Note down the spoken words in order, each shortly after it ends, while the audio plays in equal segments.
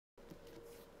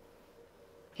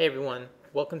Hey everyone,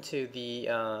 welcome to the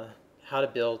how to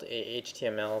build a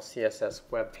HTML CSS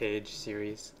web page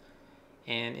series.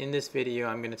 And in this video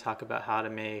I'm going to talk about how to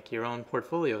make your own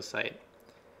portfolio site.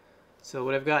 So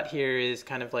what I've got here is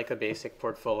kind of like a basic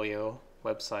portfolio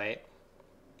website.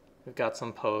 We've got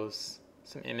some posts,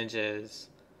 some images.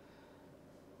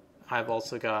 I've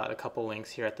also got a couple links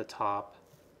here at the top.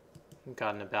 I've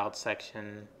got an about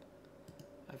section.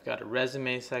 I've got a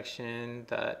resume section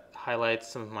that highlights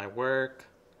some of my work.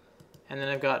 And then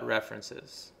I've got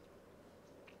references.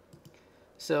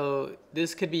 So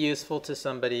this could be useful to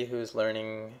somebody who's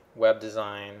learning web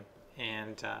design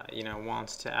and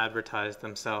wants to advertise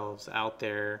themselves out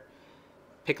there,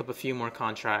 pick up a few more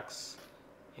contracts,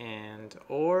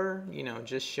 or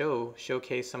just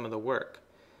showcase some of the work.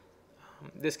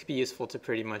 This could be useful to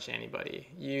pretty much anybody.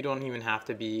 You don't even have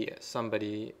to be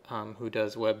somebody who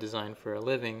does web design for a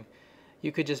living.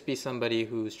 You could just be somebody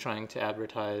who's trying to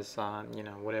advertise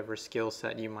whatever skill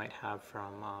set you might have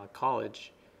from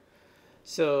college.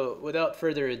 So without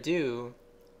further ado,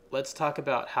 let's talk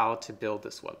about how to build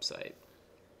this website.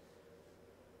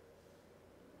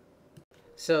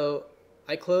 So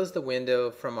I closed the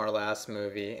window from our last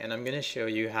movie and I'm going to show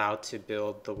you how to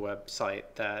build the website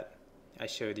that I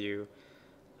showed you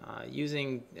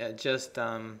using just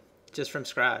from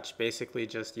scratch, basically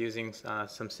just using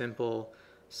some simple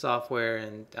software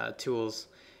and tools.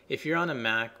 If you're on a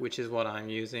Mac, which is what I'm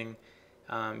using,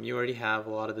 you already have a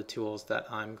lot of the tools that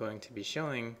I'm going to be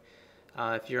showing.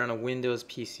 If you're on a Windows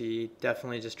PC,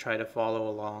 definitely just try to follow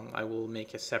along. I will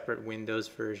make a separate Windows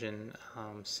version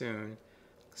soon.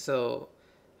 So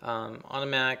on a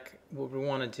Mac, what we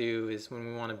want to do is when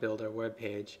we want to build our web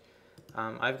page,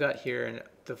 I've got here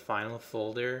the final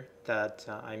folder that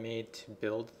I made to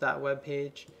build that web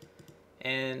page.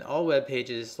 And all web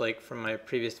pages, like from my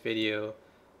previous video,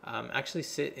 actually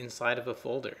sit inside of a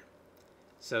folder.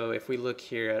 So if we look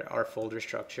here at our folder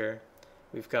structure,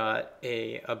 we've got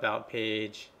a about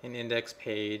page, an index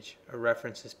page, a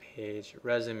references page,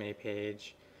 resume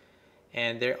page,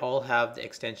 and they all have the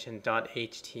extension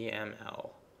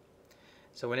 .html.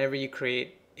 So whenever you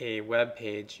create a web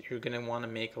page, you're going to want to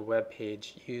make a web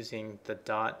page using the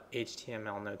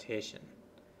 .html notation.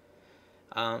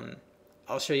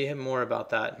 I'll show you more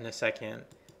about that in a second,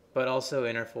 but also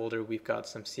in our folder we've got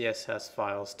some CSS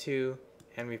files too,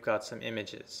 and we've got some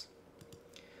images.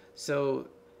 So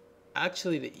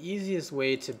actually the easiest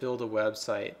way to build a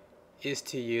website is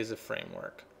to use a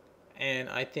framework, and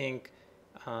I think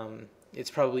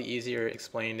it's probably easier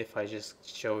explained if I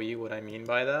just show you what I mean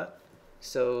by that.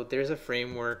 So there's a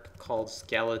framework called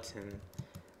Skeleton,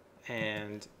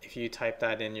 and if you type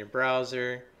that in your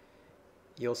browser,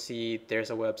 you'll see there's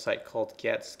a website called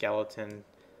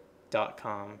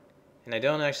getskeleton.com. And I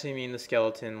don't actually mean the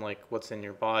skeleton like what's in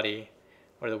your body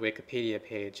or the Wikipedia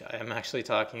page. I am actually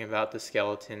talking about the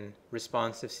skeleton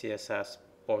responsive CSS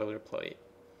boilerplate.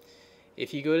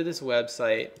 If you go to this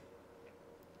website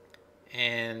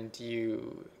and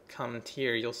you come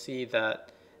here, you'll see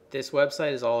that this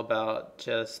website is all about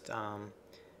just a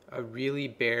really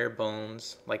bare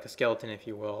bones, like a skeleton if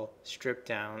you will, stripped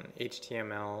down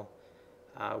HTML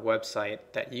website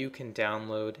that you can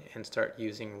download and start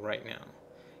using right now.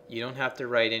 You don't have to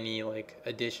write any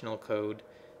additional code.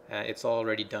 It's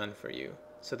already done for you.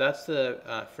 So that's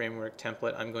the framework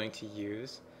template I'm going to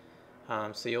use.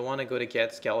 So you'll want to go to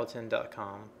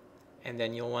getskeleton.com and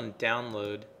then you'll want to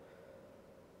download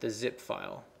the zip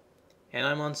file. And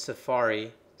I'm on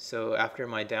Safari, so after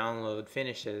my download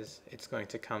finishes, it's going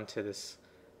to come to this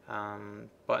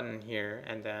button here,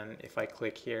 and then if I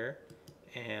click here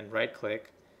and right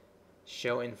click,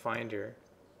 show in Finder,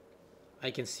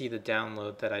 I can see the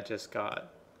download that I just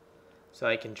got. So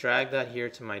I can drag that here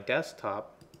to my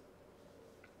desktop,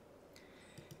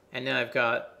 and now I've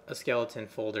got a skeleton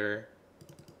folder,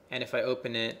 and if I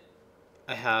open it,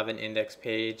 I have an index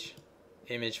page,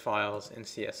 image files, and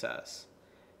CSS.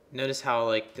 Notice how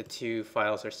the two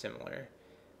files are similar.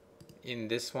 In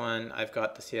this one, I've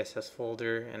got the CSS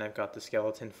folder and I've got the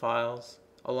skeleton files,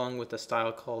 along with a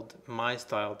style called my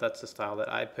style. That's the style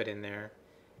that I put in there.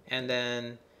 And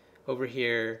then over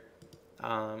here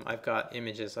I've got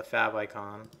images, a fav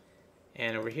icon,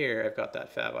 and over here I've got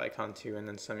that fav icon too, and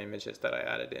then some images that I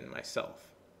added in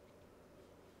myself.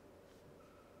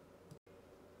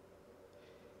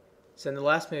 So in the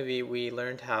last movie we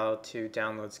learned how to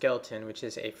download Skeleton, which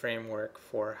is a framework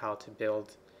for how to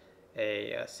build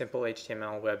a simple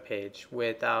HTML web page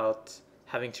without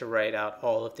having to write out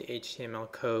all of the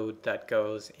HTML code that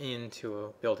goes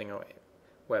into building a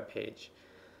web page.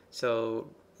 So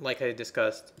like I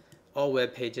discussed, all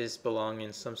web pages belong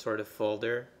in some sort of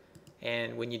folder,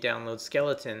 and when you download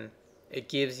Skeleton, it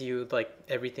gives you like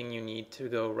everything you need to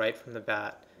go right from the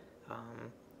bat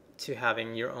to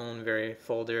having your own very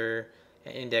folder,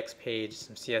 an index page,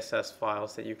 some CSS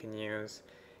files that you can use.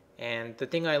 And the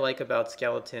thing I like about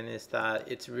Skeleton is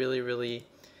that it's really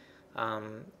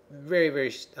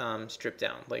very stripped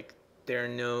down. Like there are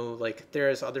no, like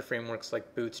there's other frameworks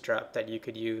like Bootstrap that you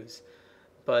could use,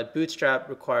 but Bootstrap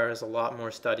requires a lot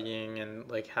more studying and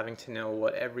like having to know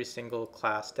what every single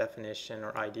class definition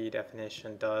or ID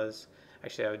definition does.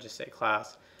 Actually, I would just say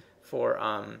class for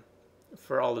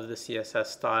all of the CSS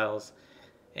styles.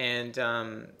 And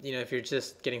if you're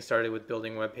just getting started with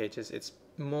building web pages, it's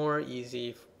more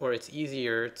easy, or it's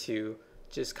easier to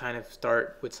just kind of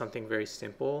start with something very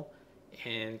simple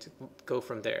and go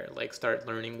from there. Like start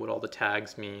learning what all the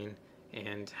tags mean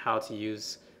and how to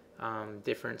use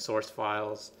different source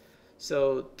files.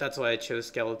 So that's why I chose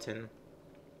Skeleton.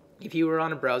 If you were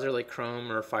on a browser like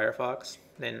Chrome or Firefox,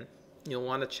 then you'll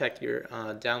want to check your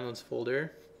downloads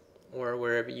folder or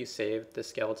wherever you saved the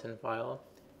Skeleton file,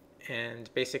 and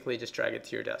basically just drag it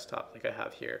to your desktop like I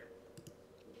have here.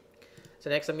 So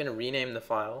next I'm going to rename the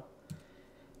file.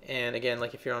 And again,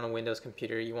 like if you're on a Windows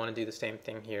computer, you want to do the same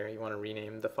thing here. You want to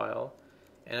rename the file.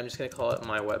 And I'm just going to call it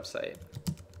my website.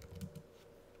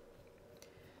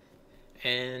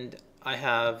 And I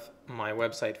have my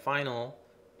website final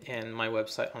and my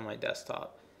website on my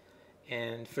desktop.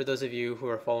 And for those of you who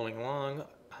are following along,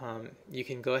 you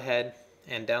can go ahead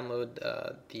and download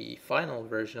the final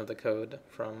version of the code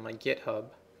from my GitHub,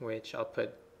 which I'll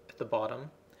put at the bottom.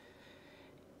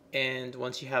 And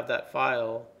once you have that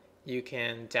file, you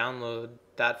can download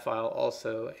that file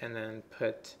also and then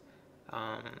put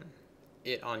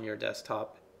it on your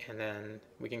desktop, and then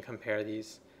we can compare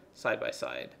these side by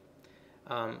side.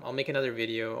 I'll make another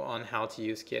video on how to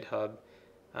use GitHub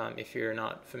if you're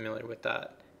not familiar with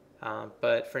that.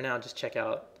 But for now, just check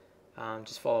out,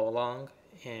 just follow along,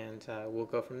 and we'll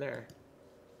go from there.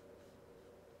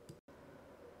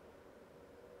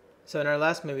 So in our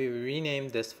last movie, we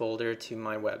renamed this folder to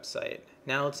my website.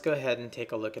 Now let's go ahead and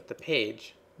take a look at the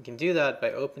page. You can do that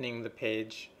by opening the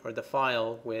page or the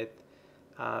file with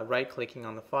right-clicking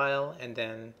on the file and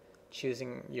then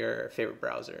choosing your favorite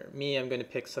browser. Me, I'm going to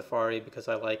pick Safari because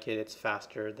I like it. It's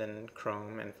faster than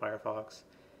Chrome and Firefox.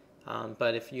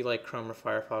 But if you like Chrome or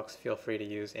Firefox, feel free to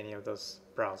use any of those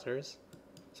browsers.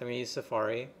 So I'm going to use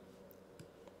Safari.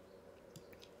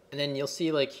 And then you'll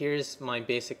see, like, here's my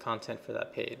basic content for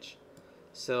that page.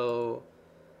 So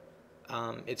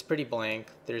it's pretty blank.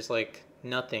 There's like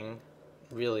nothing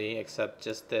really except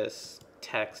just this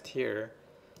text here.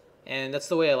 And that's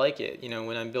the way I like it.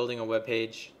 When I'm building a web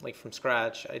page like from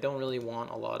scratch, I don't really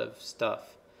want a lot of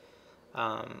stuff.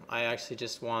 I actually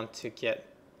just want to get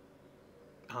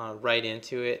right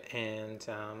into it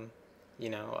and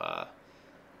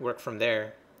work from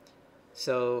there.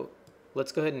 So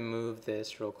let's go ahead and move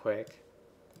this real quick,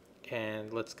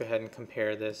 and let's go ahead and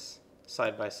compare this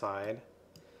side by side.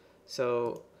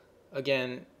 So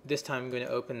again, this time I'm going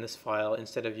to open this file.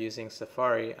 Instead of using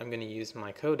Safari, I'm going to use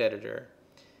my code editor.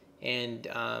 And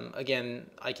again,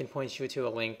 I can point you to a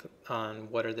link on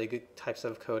what are the good types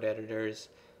of code editors,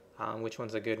 which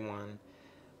one's a good one.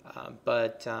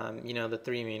 But the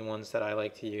three main ones that I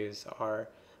like to use are,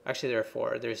 actually there are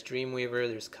four. There's Dreamweaver,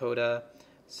 there's Coda,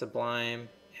 Sublime,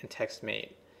 and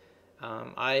TextMate.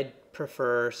 I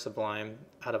prefer Sublime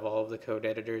out of all of the code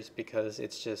editors because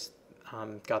it's just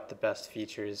got the best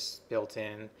features built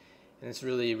in, and it's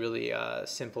really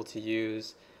simple to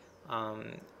use,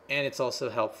 and it's also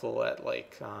helpful at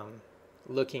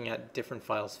looking at different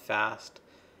files fast,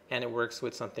 and it works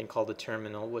with something called a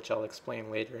terminal, which I'll explain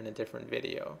later in a different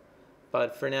video.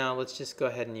 But for now, let's just go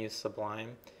ahead and use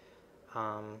Sublime.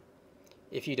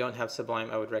 If you don't have Sublime,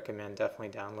 I would recommend definitely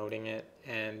downloading it.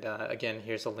 And again,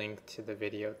 here's a link to the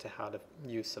video to how to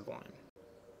use Sublime.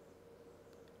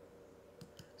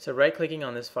 So right-clicking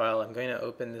on this file, I'm going to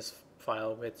open this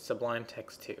file with Sublime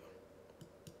Text 2.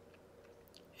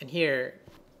 And here,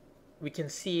 we can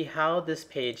see how this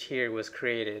page here was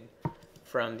created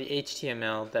from the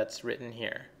HTML that's written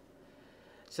here.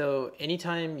 So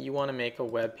anytime you want to make a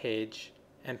web page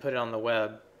and put it on the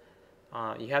web,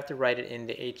 you have to write it in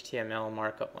the HTML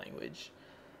markup language.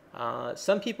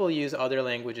 Some people use other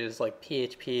languages like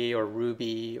PHP or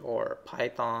Ruby or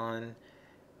Python,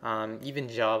 even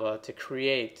Java, to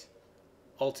create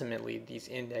ultimately these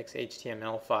index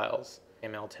HTML files,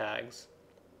 HTML tags.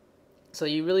 So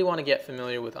you really want to get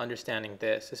familiar with understanding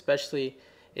this, especially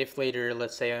if later,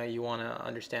 let's say you want to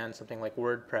understand something like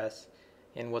WordPress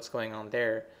and what's going on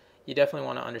there. You definitely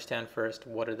want to understand first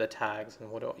what are the tags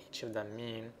and what do each of them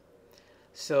mean.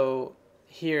 So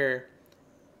here,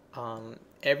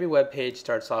 every web page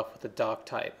starts off with a doc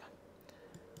type.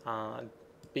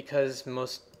 Because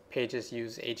most pages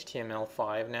use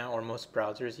HTML5 now, or most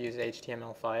browsers use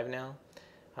HTML5 now,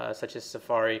 such as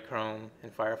Safari, Chrome,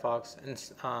 and Firefox, and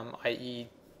IE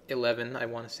 11, I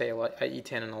want to say IE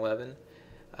 10 and 11.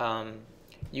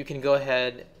 You can go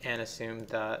ahead and assume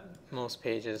that most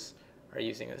pages are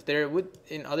using this. There would,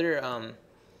 in other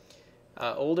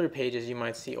older pages, you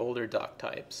might see older doc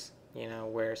types,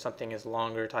 where something is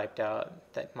longer typed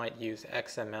out that might use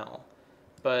XML.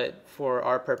 But for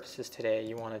our purposes today,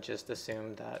 you want to just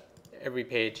assume that every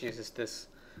page uses this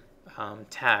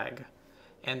tag.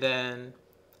 And then,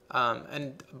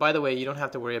 and by the way, you don't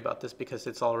have to worry about this because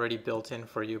it's already built in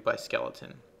for you by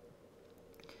Skeleton.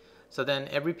 So then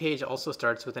every page also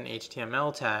starts with an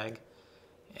HTML tag,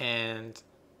 and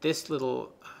this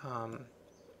little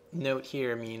note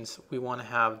here means we want to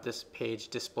have this page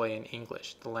display in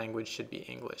English. The language should be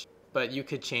English. But you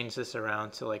could change this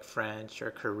around to like French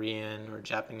or Korean or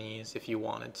Japanese if you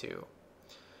wanted to.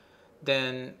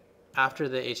 Then after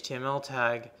the HTML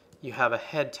tag, you have a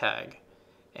head tag.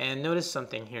 And notice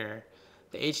something here.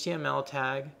 The HTML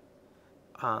tag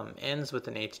ends with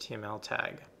an HTML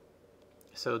tag.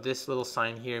 So this little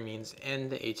sign here means end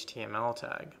the HTML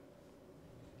tag.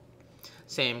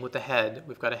 Same with the head.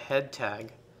 We've got a head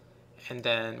tag, and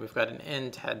then we've got an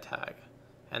end head tag.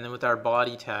 And then with our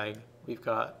body tag, we've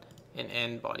got an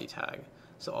end body tag.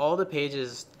 So all the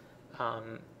pages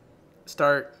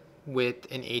start with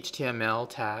an HTML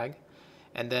tag,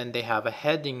 and then they have a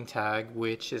heading tag,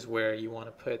 which is where you want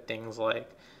to put things like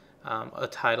a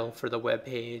title for the web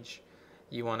page.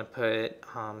 You want to put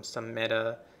some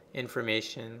meta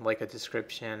information like a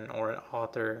description or an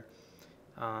author.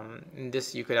 And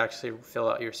this you could actually fill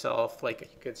out yourself. Like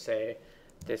you could say,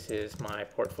 this is my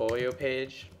portfolio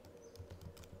page.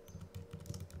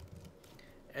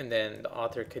 And then the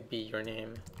author could be your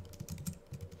name.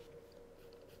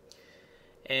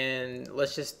 And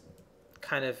let's just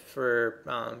kind of, for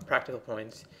practical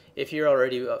points, if you're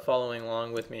already following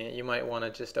along with me, you might want to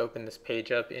just open this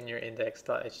page up in your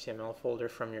index.html folder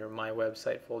from your My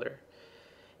Website folder.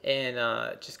 And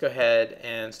just go ahead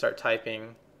and start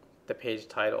typing the page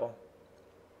title.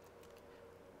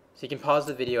 So you can pause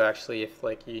the video actually if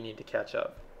you need to catch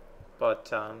up.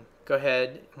 But go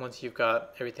ahead, once you've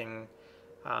got everything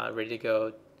ready to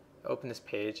go, open this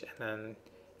page, and then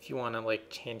if you want to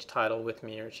change title with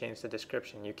me or change the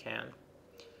description, you can.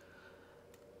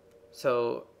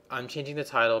 So I'm changing the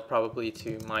title probably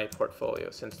to My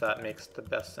Portfolio, since that makes the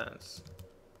best sense.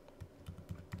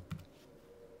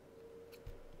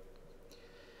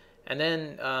 And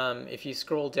then if you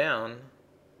scroll down,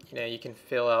 you can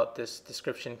fill out this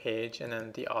description page, and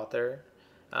then the author,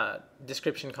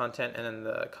 description content, and then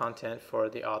the content for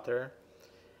the author.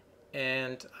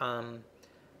 And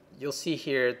you'll see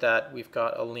here that we've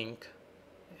got a link.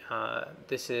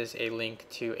 This is a link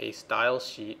to a style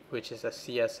sheet, which is a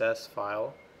CSS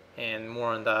file, and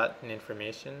more on that in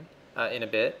information in a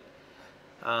bit.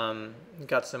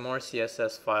 Got some more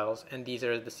CSS files, and these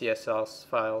are the CSS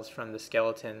files from the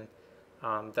skeleton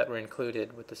that were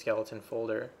included with the skeleton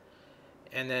folder.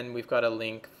 And then we've got a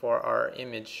link for our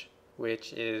image,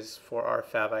 which is for our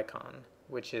favicon,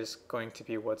 which is going to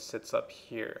be what sits up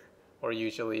here, or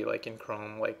usually in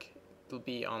Chrome, it'll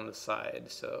be on the side.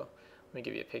 So let me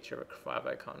give you a picture of a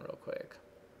favicon real quick.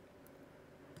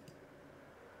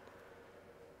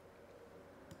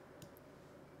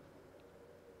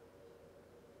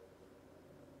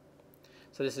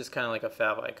 So this is kind of like a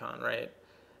favicon, right?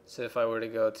 So if I were to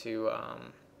go to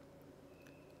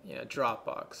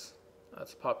Dropbox,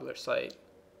 that's a popular site,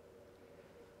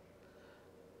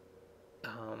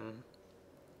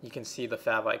 you can see the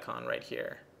favicon right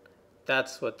here.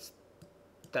 That's what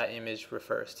that image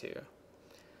refers to.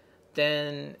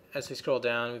 Then as we scroll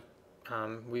down,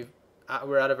 we're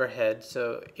out of our head.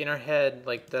 So in our head,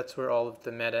 that's where all of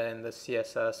the meta and the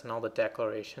CSS and all the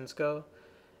declarations go.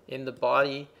 In the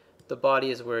body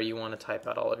is where you want to type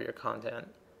out all of your content,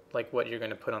 like what you're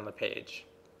going to put on the page.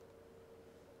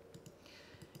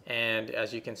 And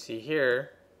as you can see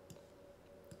here,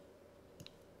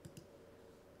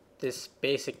 this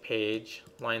basic page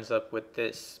lines up with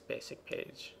this basic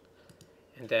page.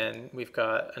 And then we've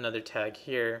got another tag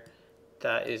here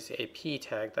that is a P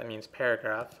tag, that means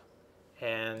paragraph.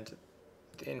 And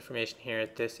the information here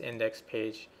at this index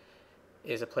page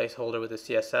is a placeholder with a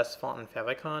CSS font and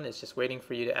favicon. It's just waiting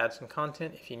for you to add some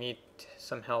content if you need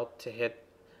some help to hit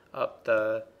up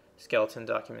the skeleton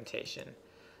documentation.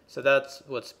 So that's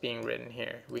what's being written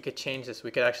here. We could change this. We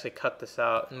could actually cut this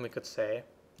out, and we could say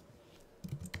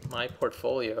My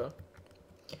Portfolio.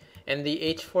 And the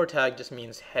H4 tag just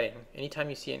means heading. Anytime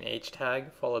you see an H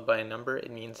tag followed by a number,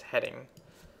 it means heading.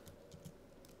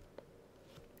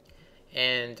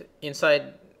 And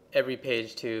inside every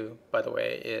page too, by the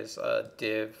way, is a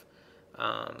div.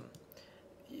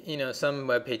 Some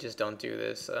web pages don't do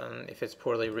this if it's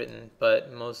poorly written,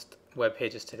 but most web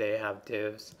pages today have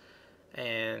divs.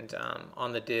 And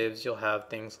on the divs, you'll have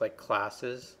things like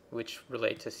classes, which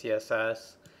relate to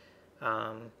CSS,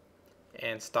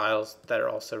 and styles that are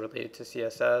also related to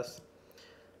CSS.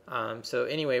 So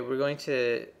anyway, we're going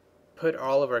to put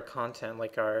all of our content,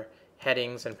 like our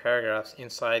headings and paragraphs,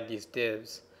 inside these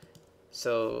divs.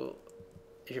 So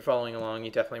if you're following along,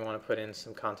 you definitely want to put in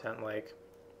some content like,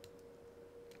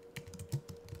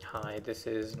 hi, this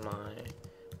is my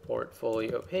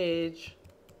portfolio page.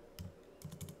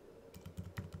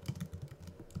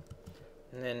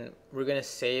 And then we're going to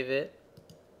save it.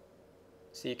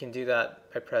 So you can do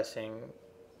that by pressing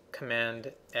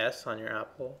Command S on your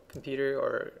Apple computer,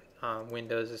 or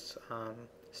Windows is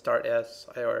Start S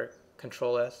or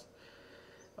Control S.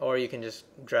 Or you can just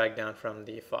drag down from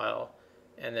the file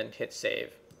and then hit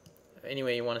save.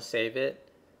 Anyway, you want to save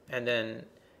it, and then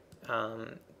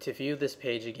to view this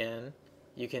page again,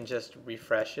 you can just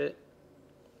refresh it,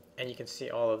 and you can see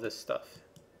all of this stuff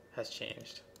has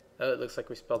changed. Oh, it looks like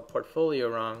we spelled portfolio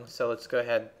wrong, so let's go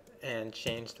ahead and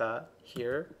change that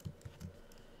here.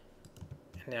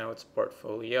 And now it's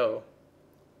portfolio.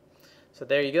 So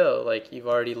there you go. Like, you've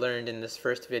already learned in this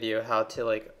first video how to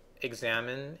like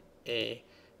examine a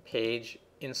page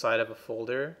inside of a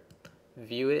folder,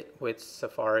 view it with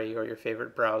Safari or your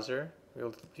favorite browser.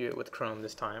 We'll view it with Chrome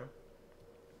this time.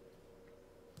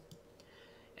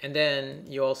 And then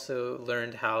you also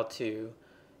learned how to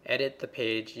edit the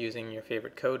page using your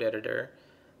favorite code editor.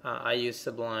 I use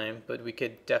Sublime, but we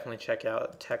could definitely check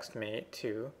out TextMate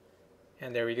too.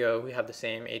 And there we go. We have the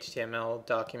same HTML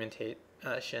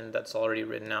documentation that's already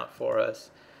written out for us.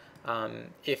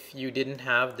 If you didn't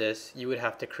have this, you would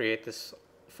have to create this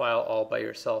file all by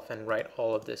yourself and write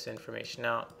all of this information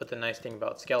out. But the nice thing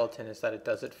about Skeleton is that it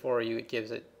does it for you.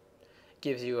 It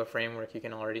gives you a framework you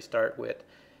can already start with,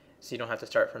 so you don't have to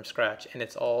start from scratch. And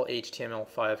it's all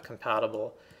HTML5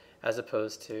 compatible, as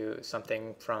opposed to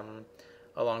something from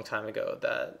a long time ago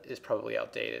that is probably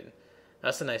outdated.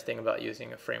 That's the nice thing about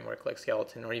using a framework like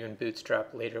Skeleton, or even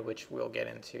Bootstrap later, which we'll get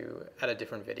into at a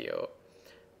different video.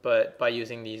 But by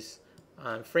using these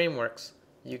frameworks,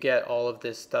 you get all of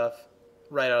this stuff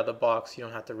right out of the box. You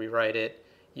don't have to rewrite it.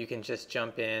 You can just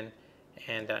jump in,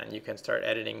 and then you can start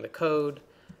editing the code.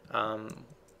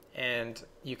 And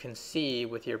you can see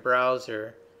with your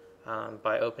browser,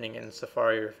 by opening it in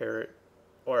Safari or favorite,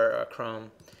 or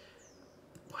Chrome,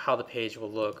 how the page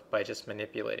will look by just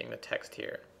manipulating the text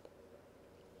here.